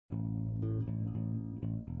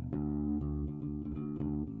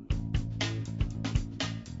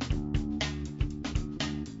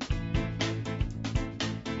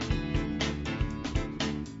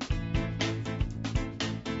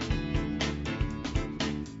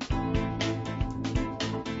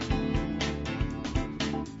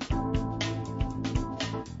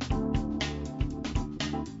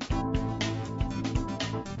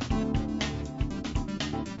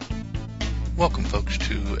Welcome, folks,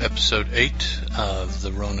 to episode 8 of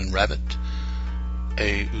the Ronin Rabbit,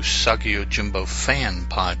 a Usagi Yojimbo fan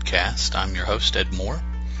podcast. I'm your host, Ed Moore.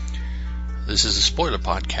 This is a spoiler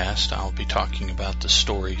podcast. I'll be talking about the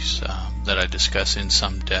stories that I discuss in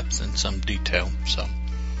some depth and some detail. So,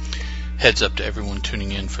 heads up to everyone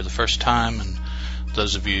tuning in for the first time, and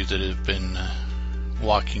those of you that have been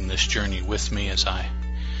walking this journey with me as I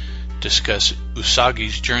discuss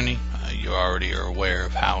Usagi's journey. You already are aware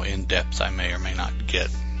of how in-depth I may or may not get.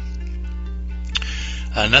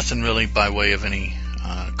 Nothing really by way of any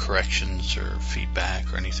corrections or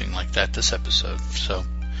feedback or anything like that this episode. So,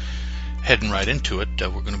 heading right into it,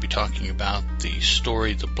 we're going to be talking about the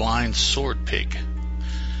story The Blind Sword Pig.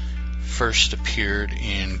 First appeared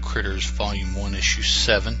in Critters Volume 1, Issue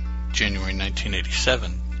 7, January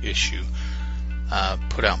 1987 issue,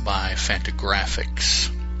 put out by Fantagraphics.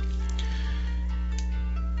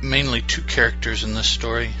 Mainly two characters in this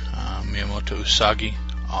story, Miyamoto Usagi,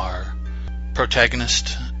 our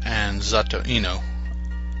protagonist, and Zato Ino,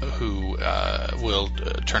 who will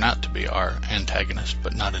turn out to be our antagonist,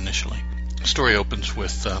 but not initially. The story opens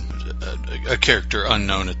with a character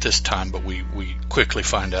unknown at this time, but we quickly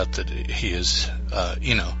find out that he is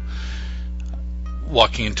Ino,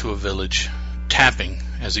 walking into a village, tapping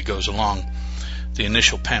as he goes along. The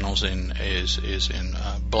initial panels is in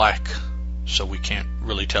black, so we can't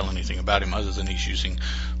really tell anything about him other than he's using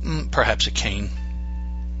perhaps a cane.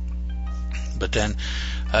 But then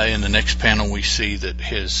in the next panel we see that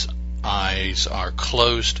his eyes are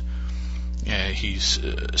closed. He's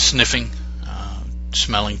sniffing,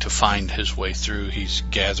 smelling to find his way through. He's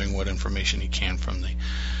gathering what information he can from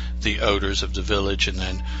the odors of the village, and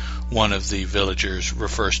then one of the villagers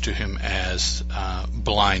refers to him as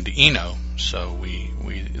Blind Ino, so we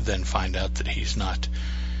then find out that he's not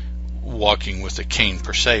walking with a cane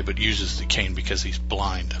per se, but uses the cane because he's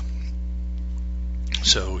blind.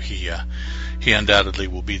 So he undoubtedly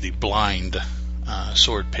will be the blind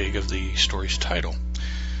sword pig of the story's title.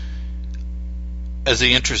 As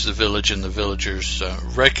he enters the village and the villagers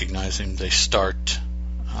recognize him, they start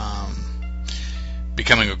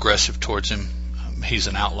becoming aggressive towards him. He's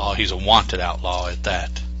an outlaw. He's a wanted outlaw at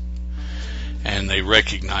that. And they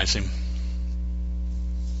recognize him.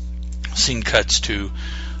 Scene cuts to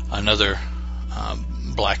another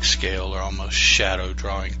black scale or almost shadow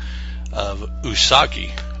drawing of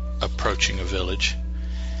Usagi approaching a village,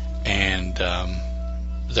 and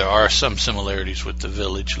there are some similarities with the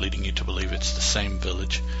village, leading you to believe it's the same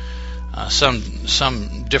village.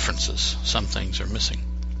 Some differences, some things are missing.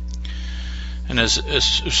 And as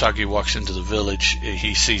Usagi walks into the village,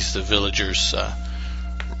 he sees the villagers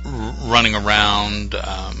running around,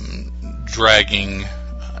 dragging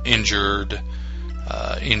injured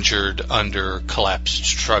under collapsed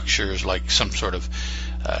structures, like some sort of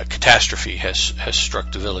catastrophe has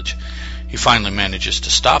struck the village. He finally manages to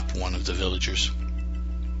stop one of the villagers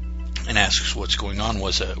and asks what's going on.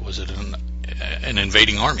 Was it an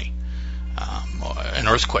invading army, or an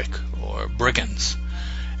earthquake, or brigands?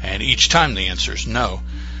 And each time the answer is no.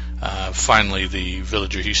 Finally, the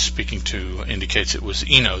villager he's speaking to indicates it was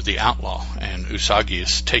Ino, the outlaw, and Usagi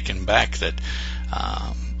is taken back that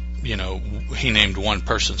he named one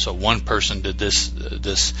person, so one person did this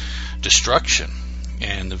destruction,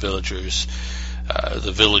 and the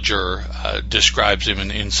villager describes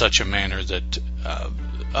him in such a manner that,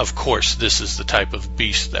 of course, this is the type of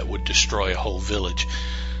beast that would destroy a whole village.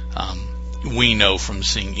 We know from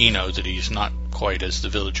seeing Ino that he's not quite as the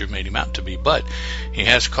villager made him out to be, but he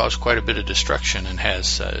has caused quite a bit of destruction and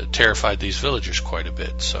has terrified these villagers quite a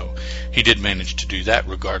bit. So he did manage to do that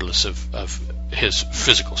regardless of his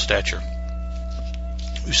physical stature.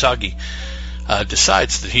 Usagi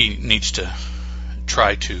decides that he needs to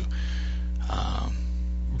try to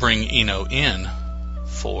bring Ino in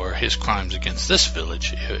for his crimes against this village.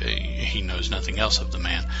 He knows nothing else of the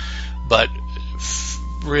man, but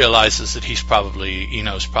realizes that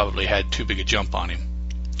Ino's probably had too big a jump on him.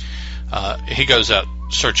 He goes out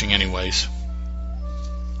searching anyways,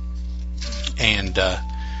 and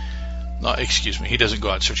he doesn't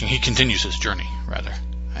go out searching. He continues his journey, rather.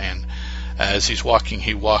 And as he's walking,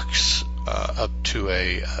 he walks up to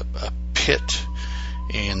a pit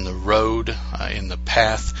in the road, in the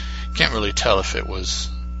path. Can't really tell if it was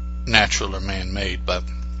natural or man-made, but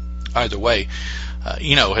either way,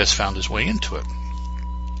 Ino has found his way into it.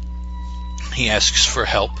 He asks for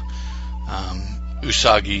help.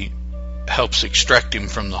 Usagi helps extract him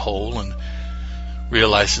from the hole and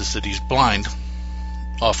realizes that he's blind,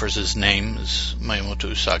 offers his name as Miyamoto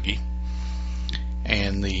Usagi,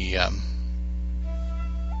 and the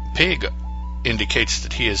pig indicates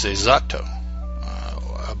that he is a Zato,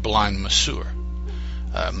 a blind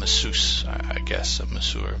masseuse, I guess, a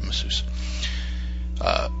masseuse.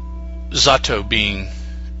 Zato being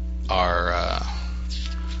our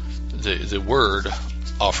the word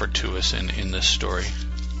offered to us in this story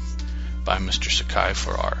by Mr. Sakai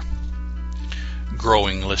for our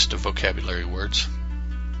growing list of vocabulary words.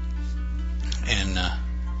 And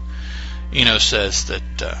Ino says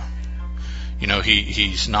that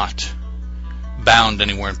he's not bound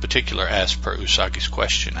anywhere in particular, as per Usagi's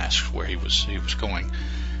question, asks where he was going.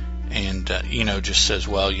 And Ino just says,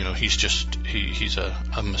 well, he's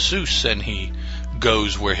a masseuse, and he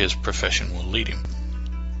goes where his profession will lead him.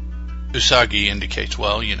 Usagi indicates,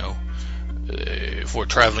 well, if we're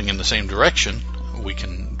traveling in the same direction, we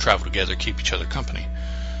can travel together, keep each other company.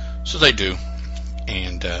 So they do,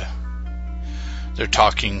 and they're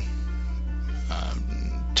talking,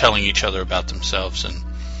 telling each other about themselves, and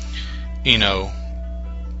Ino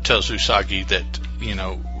tells Usagi that,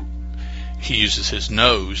 he uses his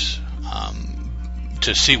nose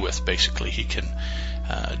to see with. Basically, he can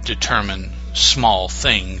determine small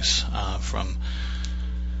things from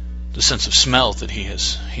the sense of smell that he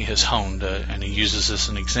has honed, and he uses this as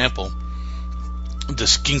an example.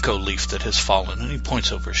 This ginkgo leaf that has fallen, and he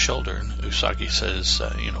points over his shoulder, and Usagi says,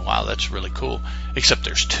 wow, that's really cool, except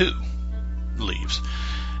there's 2 leaves.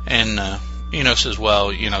 And Ino says,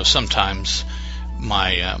 well, sometimes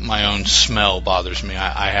my own smell bothers me.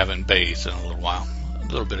 I haven't bathed in a little while. A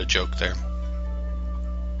little bit of joke there.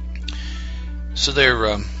 So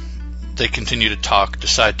they continue to talk,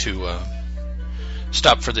 decide to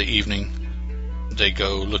stop for the evening. They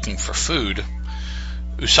go looking for food.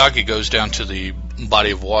 Usagi goes down to the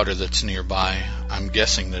body of water that's nearby. I'm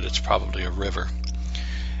guessing that it's probably a river.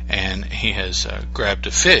 And he has grabbed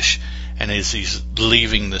a fish, and as he's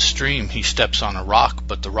leaving the stream, he steps on a rock,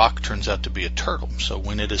 but the rock turns out to be a turtle. So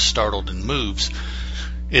when it is startled and moves,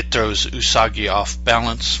 it throws Usagi off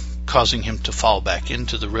balance, causing him to fall back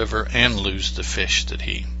into the river and lose the fish that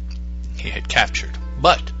he had captured.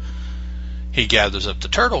 But he gathers up the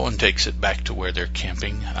turtle and takes it back to where they're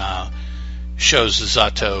camping, shows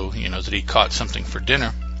Zato, that he caught something for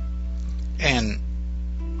dinner, and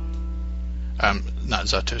not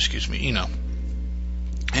Zato, excuse me, Ino.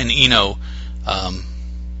 And Ino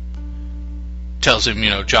tells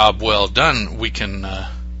him, job well done. We can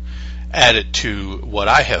add it to what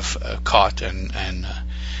I have caught, and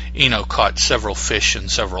Ino caught several fish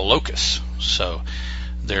and several locusts. So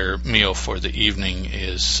their meal for the evening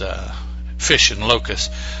is fish and locusts.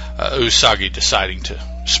 Usagi deciding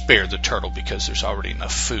to spare the turtle because there's already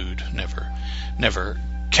enough food. Never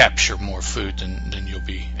capture more food than you'll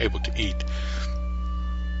be able to eat.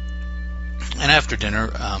 And after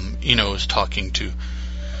dinner, Ino is talking to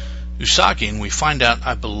Usagi, and we find out,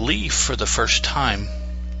 I believe for the first time,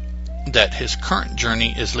 that his current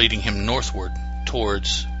journey is leading him northward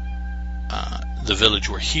towards the village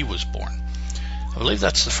where he was born. I believe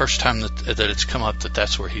that's the first time that it's come up that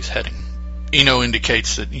that's where he's heading. Ino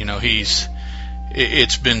indicates that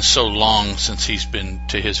it's been so long since he's been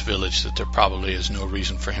to his village that there probably is no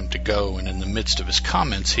reason for him to go. And in the midst of his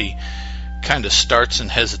comments, he kind of starts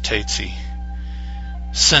and hesitates. He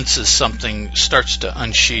senses something, starts to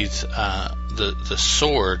unsheath the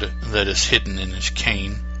sword that is hidden in his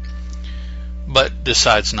cane, but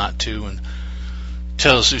decides not to, and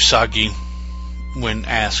tells Usagi when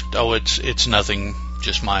asked, "Oh, it's nothing,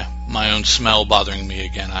 just my own smell bothering me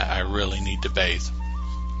again. I really need to bathe."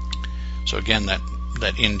 So again,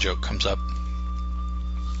 that in-joke comes up.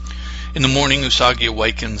 In the morning, Usagi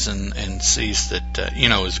awakens and sees that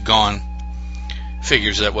Ino is gone.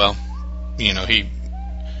 Figures that, well, he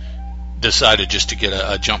decided just to get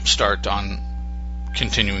a jump start on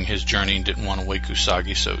continuing his journey and didn't want to wake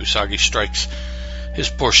Usagi. So Usagi strikes his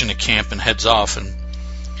portion of camp and heads off, and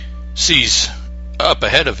sees up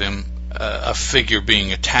ahead of him a figure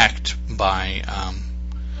being attacked by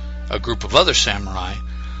a group of other samurai.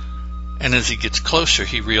 And as he gets closer,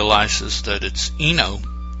 he realizes that it's Ino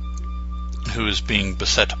who is being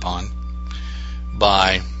beset upon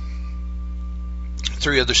by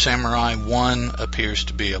 3 other samurai. One appears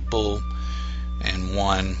to be a bull, and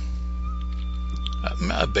one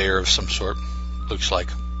a bear of some sort, looks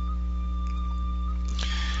like.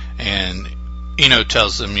 And Ino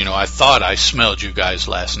tells them, I thought I smelled you guys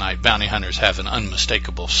last night. Bounty hunters have an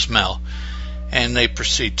unmistakable smell. And they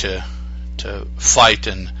proceed to fight,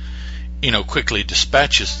 and quickly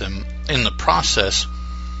dispatches them. In the process,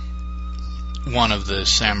 one of the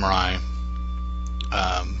samurai,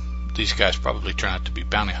 these guys probably turn out to be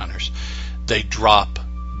bounty hunters, they drop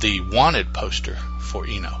the wanted poster for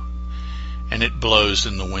Ino, and it blows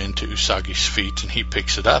in the wind to Usagi's feet, and he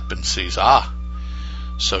picks it up and sees,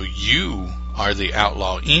 So you are the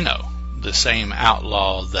outlaw Ino, the same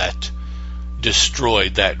outlaw that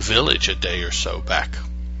destroyed that village a day or so back.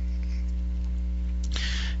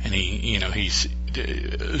 And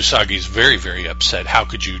Usagi's very, very upset. How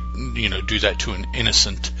could you do that to an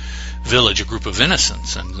innocent village, a group of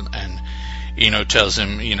innocents? And Ino tells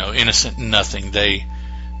him, innocent nothing. They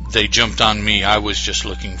jumped on me. I was just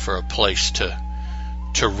looking for a place to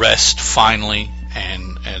rest finally,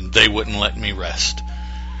 and they wouldn't let me rest.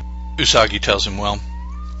 Usagi tells him, well,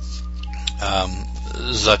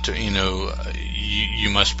 Zato Ino, you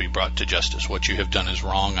must be brought to justice. What you have done is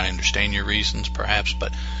wrong. I understand your reasons, perhaps,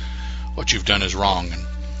 but what you've done is wrong. And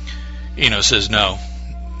Ino says, no,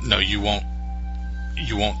 you won't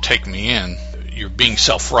take me in. You're being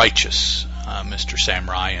self-righteous, Mr.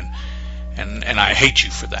 Samurai, and I hate you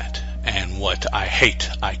for that. And what I hate,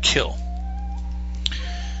 I kill.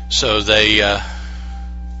 So they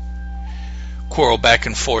quarrel back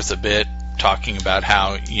and forth a bit, talking about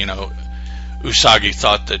how, Usagi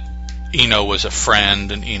thought that Ino was a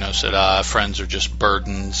friend, and Ino said, friends are just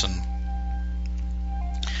burdens. And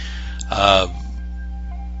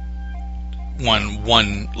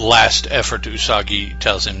one last effort, Usagi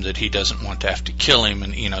tells him that he doesn't want to have to kill him,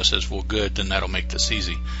 and Ino says, well, good, then that'll make this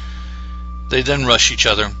easy. They then rush each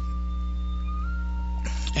other,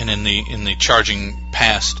 and in the charging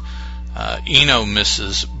past, Ino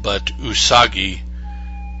misses, but Usagi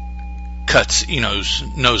cuts Ino's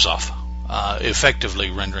nose off,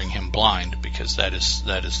 effectively rendering him blind, because that is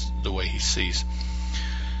the way he sees.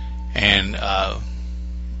 And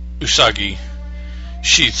Usagi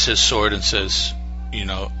sheaths his sword and says,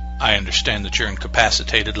 I understand that you're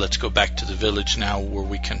incapacitated. Let's go back to the village now, where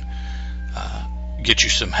we can get you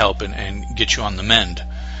some help and get you on the mend.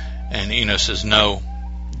 And Ino says, no,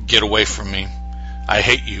 get away from me. I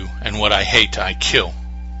hate you, and what I hate, I kill.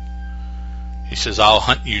 He says, I'll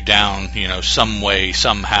hunt you down, some way,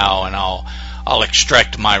 somehow, and I'll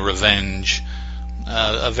extract my revenge.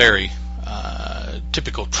 A very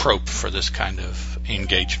typical trope for this kind of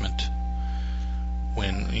engagement.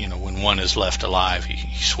 When one is left alive,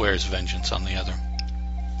 he swears vengeance on the other.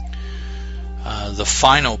 The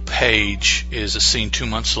final page is a scene 2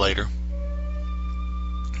 months later.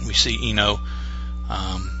 We see Ino,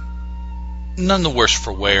 none the worse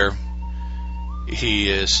for wear. He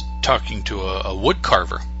is talking to a wood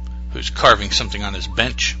carver who's carving something on his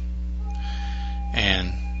bench.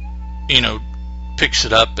 And Ino picks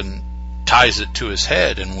it up and ties it to his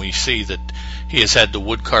head, and we see that he has had the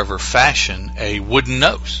wood carver fashion a wooden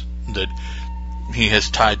nose that he has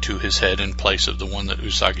tied to his head in place of the one that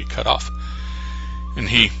Usagi cut off. And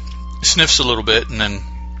he sniffs a little bit and then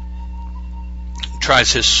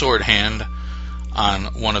tries his sword hand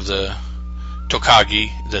on one of the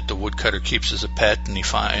tokagi that the woodcutter keeps as a pet, and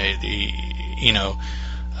Ino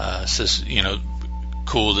says,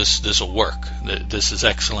 cool, this will work. This is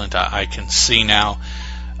excellent. I can see now.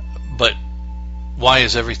 But why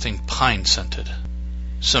is everything pine scented?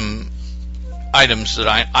 Some items that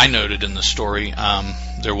I noted in the story.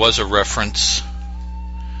 There was a reference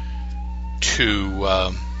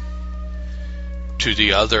to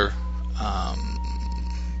the other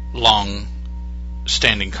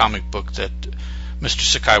long-standing comic book that Mr.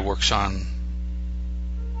 Sakai works on,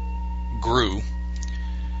 Gru,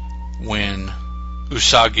 when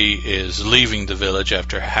Usagi is leaving the village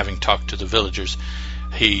after having talked to the villagers.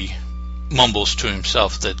 He mumbles to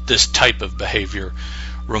himself that this type of behavior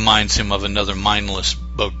reminds him of another mindless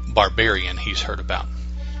barbarian he's heard about.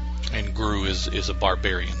 And Gru is a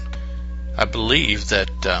barbarian. I believe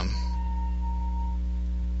that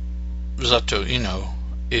Zato Ino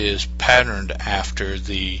is patterned after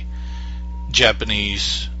the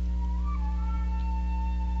Japanese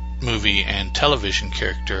movie and television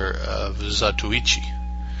character of Zatoichi,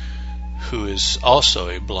 who is also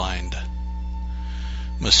a blind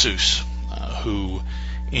masseuse, who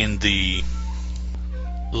in the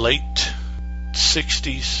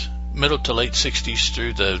middle to late 60s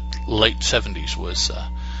through the late 70s was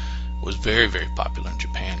very, very popular in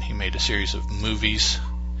Japan. He made a series of movies,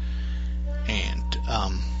 and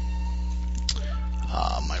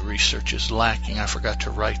my research is lacking. I forgot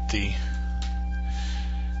to write the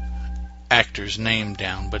actor's name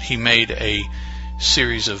down, but he made a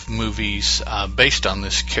series of movies based on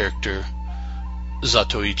this character,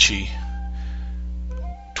 Zatoichi.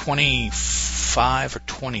 25 or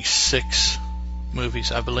 26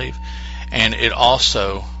 movies, I believe, and it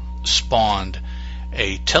also spawned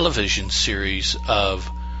a television series of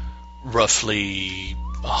roughly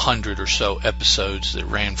 100 or so episodes that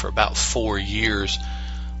ran for about 4 years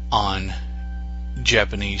on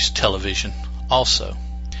Japanese television also.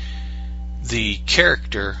 The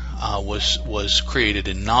character was created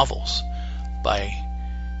in novels by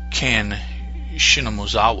Ken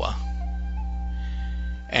Shinomozawa,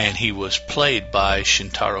 and he was played by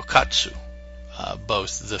Shintaro Katsu,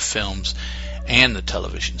 both the films and the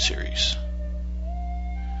television series.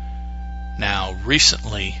 Now,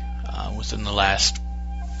 recently, within the last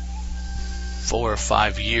 4 or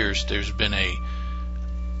 5 years, there's been a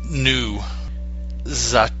new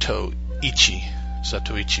Zato Ichi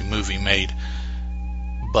movie made,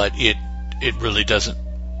 but it really doesn't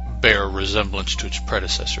bear a resemblance to its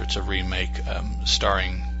predecessor. It's a remake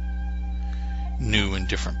starring new and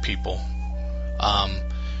different people.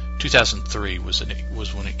 2003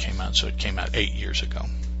 was when it came out, so it came out 8 years ago.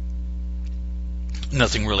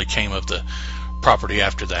 Nothing really came of the property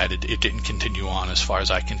after that. It didn't continue on, as far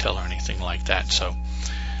as I can tell, or anything like that. So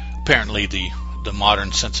apparently the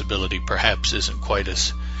modern sensibility perhaps isn't quite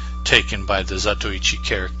as taken by the Zato Ichi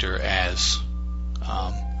character as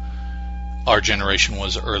our generation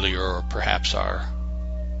was earlier, or perhaps our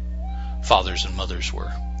fathers and mothers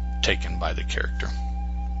were taken by the character.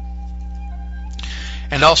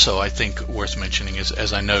 And also, I think worth mentioning is,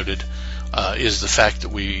 as I noted, is the fact that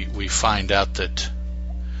we find out that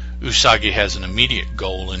Usagi has an immediate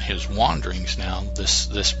goal in his wanderings now,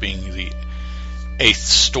 this being the 8th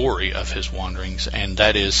story of his wanderings, and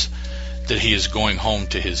that is that he is going home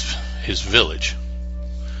to his village.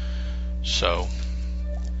 So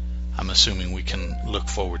I'm assuming we can look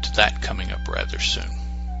forward to that coming up rather soon.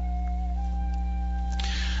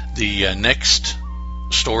 The next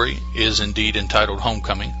story is indeed entitled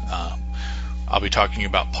Homecoming. I'll be talking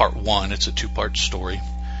about part 1. It's a 2-part story.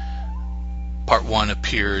 Part 1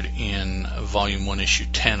 appeared in Volume 1, Issue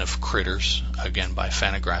 10 of Critters, again by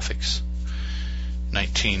Fantagraphics,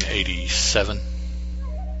 1987.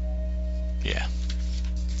 Yeah.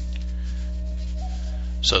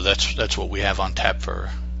 So that's what we have on tap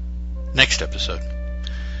for next episode.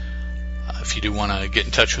 If you do want to get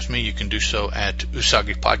in touch with me, you can do so at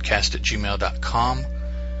usagipodcast@gmail.com.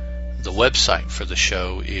 The website for the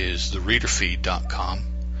show is thereaderfeed.com.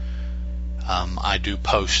 I do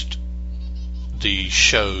post the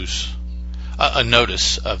show's a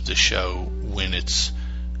notice of the show when it's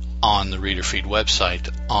on the Readerfeed website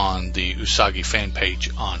on the Usagi fan page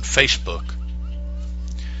on Facebook.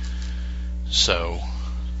 So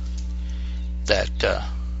that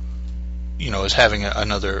is having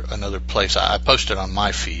another place. I post it on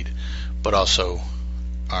my feed, but also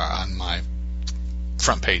on my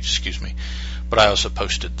front page, but I also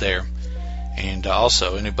post it there. And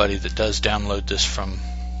also, anybody that does download this from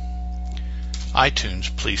iTunes,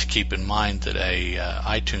 please keep in mind that a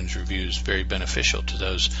iTunes review is very beneficial to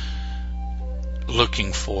those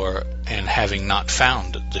looking for and having not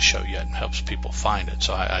found the show yet. It helps people find it.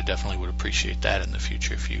 So I definitely would appreciate that in the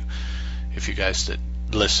future if you guys that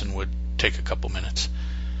listen would take a couple minutes.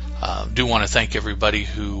 Do want to thank everybody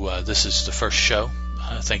who this is the first show.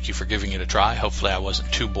 Thank you for giving it a try. Hopefully I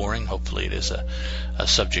wasn't too boring. Hopefully it is a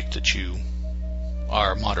subject that you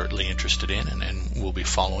are moderately interested in and will be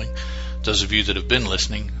following. Those of you that have been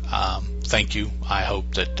listening, thank you. I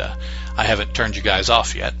hope that I haven't turned you guys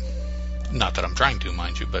off yet. Not that I'm trying to,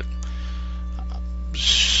 mind you, but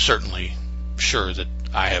certainly sure that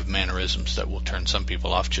I have mannerisms that will turn some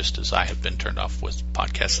people off, just as I have been turned off with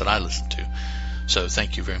podcasts that I listen to. So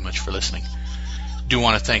thank you very much for listening. Do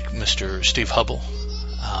want to thank Mr. Steve Hubble.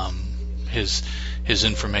 His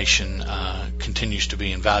information continues to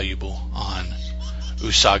be invaluable on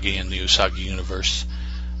Usagi and the Usagi universe.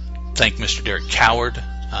 Thank Mr. Derek Coward,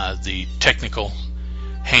 the technical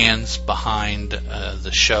hands behind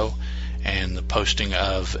the show and the posting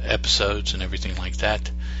of episodes and everything like that.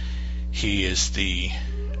 He is the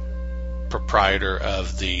proprietor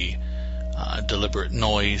of the Deliberate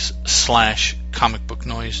Noise / Comic Book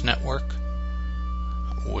Noise Network,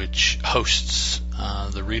 which hosts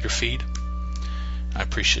the Reader Feed. I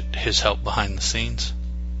appreciate his help behind the scenes.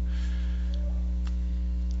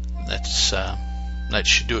 That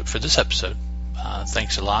should do it for this episode.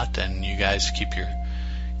 Thanks a lot, and you guys keep your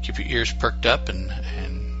ears perked up and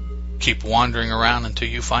keep wandering around until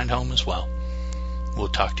you find home as well. We'll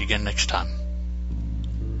talk to you again next time.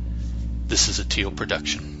 This is a Teal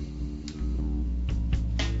production.